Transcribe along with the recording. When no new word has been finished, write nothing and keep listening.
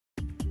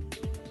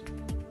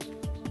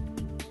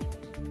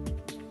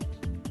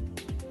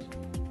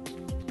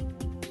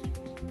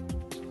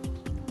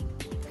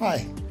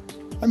Hi,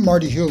 I'm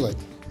Marty Hewlett.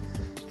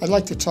 I'd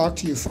like to talk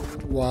to you for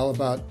a while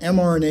about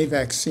mRNA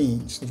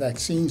vaccines, the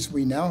vaccines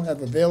we now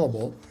have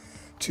available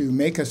to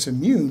make us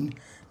immune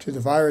to the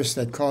virus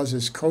that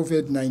causes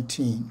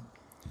COVID-19.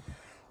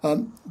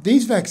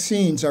 These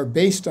vaccines are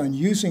based on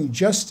using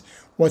just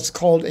what's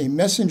called a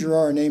messenger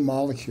RNA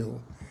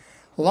molecule.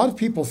 A lot of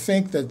people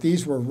think that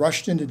these were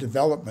rushed into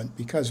development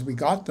because we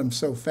got them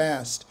so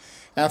fast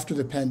after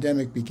the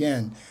pandemic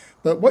began.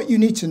 But what you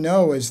need to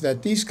know is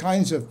that these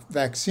kinds of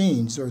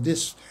vaccines, or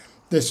this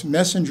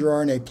messenger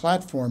RNA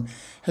platform,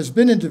 has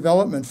been in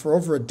development for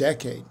over a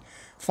decade.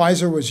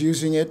 Pfizer was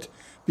using it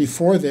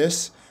before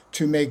this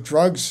to make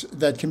drugs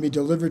that can be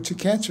delivered to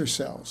cancer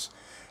cells.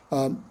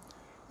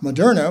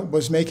 Moderna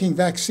was making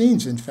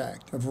vaccines, in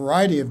fact, a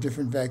variety of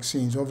different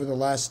vaccines over the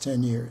last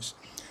 10 years.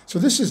 So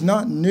this is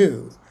not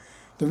new.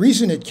 The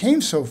reason it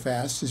came so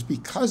fast is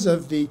because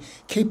of the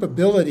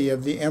capability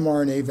of the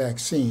mRNA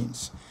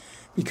vaccines.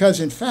 Because,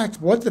 in fact,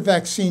 what the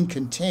vaccine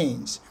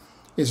contains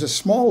is a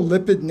small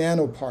lipid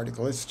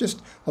nanoparticle. It's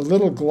just a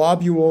little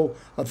globule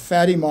of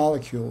fatty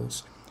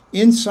molecules,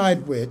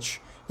 inside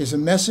which is a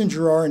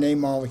messenger RNA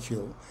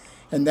molecule.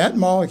 And that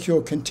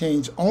molecule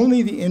contains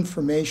only the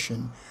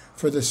information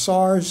for the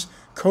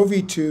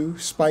SARS-CoV-2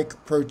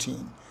 spike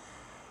protein.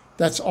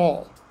 That's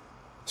all.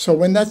 So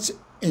when that's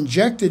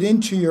injected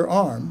into your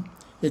arm,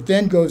 it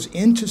then goes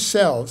into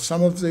cells,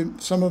 some of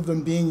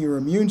them being your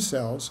immune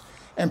cells,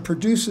 and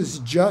produces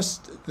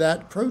just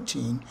that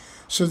protein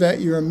so that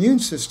your immune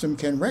system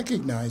can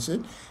recognize it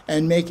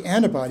and make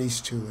antibodies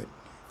to it.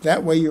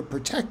 That way you're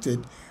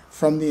protected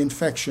from the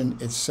infection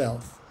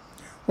itself.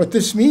 What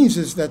this means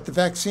is that the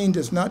vaccine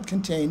does not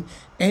contain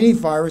any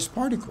virus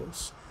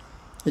particles.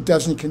 It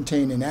doesn't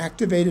contain an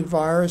activated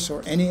virus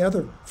or any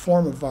other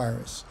form of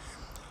virus.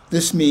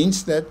 This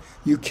means that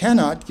you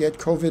cannot get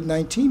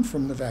COVID-19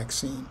 from the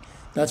vaccine.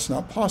 That's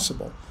not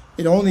possible.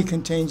 It only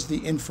contains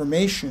the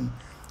information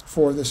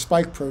for the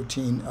spike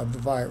protein of the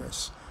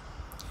virus.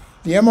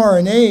 The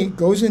mRNA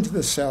goes into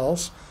the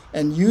cells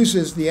and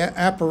uses the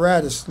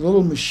apparatus,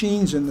 little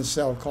machines in the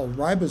cell called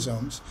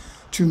ribosomes,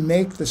 to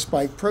make the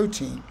spike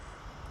protein.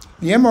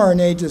 The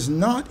mRNA does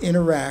not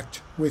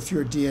interact with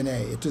your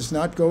DNA. It does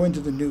not go into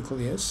the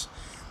nucleus.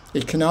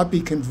 It cannot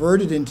be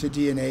converted into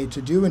DNA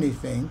to do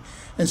anything,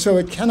 and so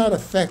it cannot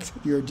affect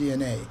your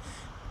DNA.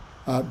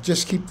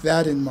 Just keep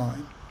that in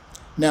mind.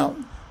 Now,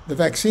 the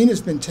vaccine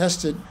has been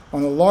tested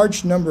on a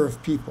large number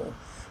of people.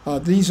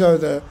 These are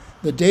the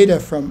data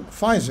from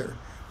Pfizer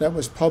that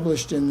was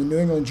published in the New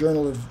England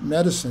Journal of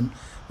Medicine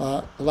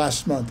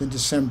last month in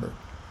December.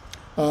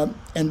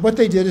 And what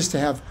they did is to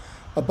have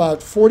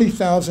about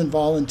 40,000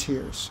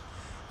 volunteers.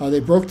 They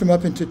broke them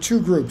up into two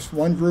groups.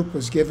 One group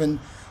was given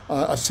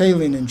a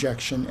saline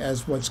injection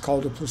as what's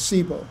called a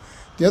placebo.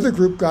 The other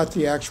group got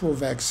the actual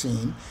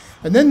vaccine.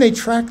 And then they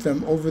tracked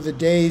them over the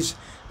days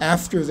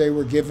after they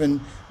were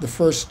given the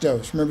first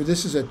dose. Remember,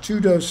 this is a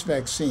two-dose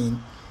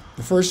vaccine.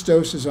 The first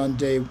dose is on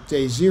day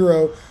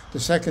 0, the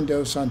second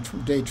dose on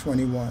day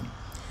 21.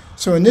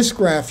 So in this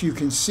graph, you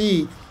can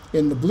see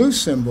in the blue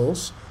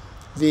symbols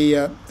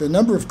the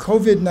number of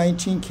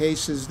COVID-19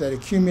 cases that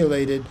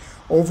accumulated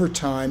over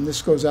time.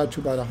 This goes out to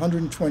about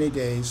 120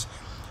 days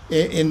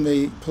in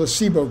the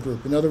placebo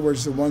group, in other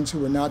words, the ones who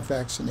were not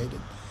vaccinated.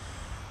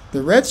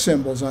 The red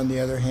symbols, on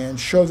the other hand,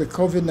 show the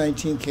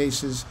COVID-19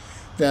 cases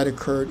that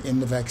occurred in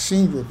the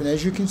vaccine group. And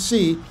as you can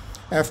see,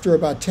 after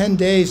about 10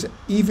 days,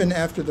 even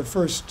after the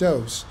first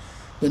dose,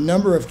 the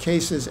number of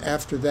cases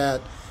after that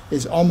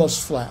is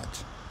almost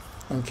flat.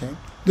 Okay?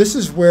 This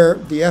is where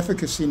the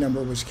efficacy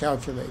number was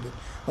calculated,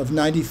 of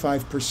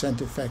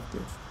 95%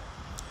 effective.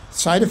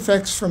 Side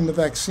effects from the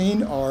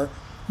vaccine are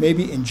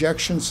maybe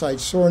injection site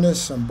soreness,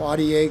 some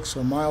body aches,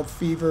 or mild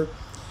fever.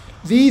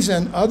 These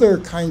and other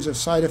kinds of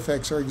side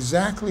effects are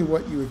exactly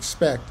what you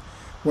expect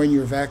when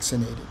you're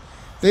vaccinated.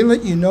 They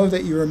let you know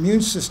that your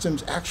immune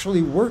system's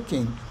actually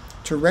working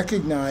to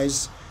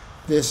recognize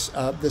this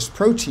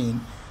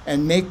protein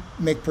and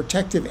make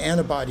protective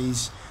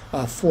antibodies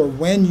for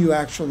when you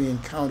actually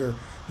encounter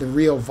the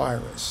real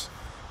virus.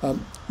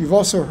 You've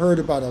also heard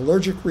about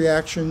allergic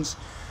reactions.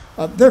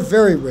 They're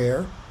very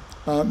rare,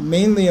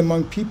 mainly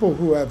among people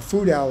who have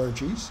food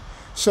allergies.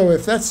 So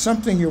if that's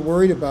something you're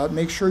worried about,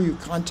 make sure you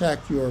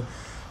contact your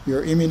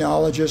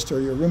immunologist or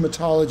your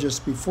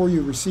rheumatologist before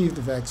you receive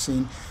the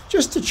vaccine,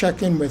 just to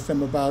check in with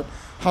them about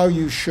how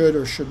you should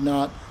or should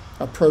not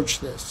approach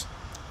this.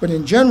 But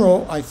in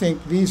general, I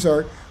think these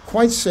are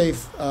quite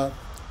safe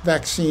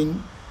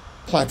vaccine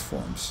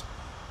platforms.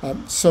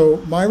 So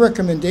my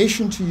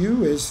recommendation to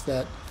you is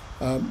that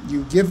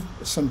you give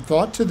some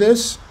thought to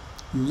this,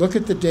 you look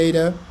at the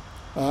data,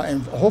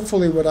 and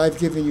hopefully what I've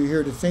given you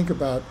here to think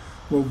about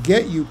will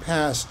get you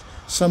past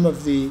some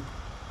of the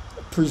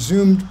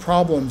presumed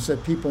problems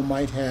that people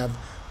might have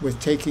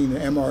with taking the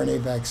mRNA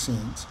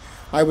vaccines.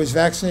 I was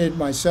vaccinated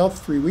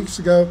myself 3 weeks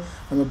ago.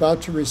 I'm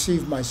about to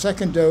receive my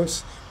second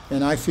dose,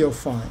 and I feel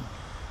fine.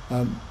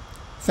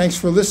 Thanks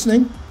for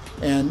listening,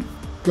 and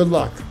good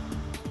luck.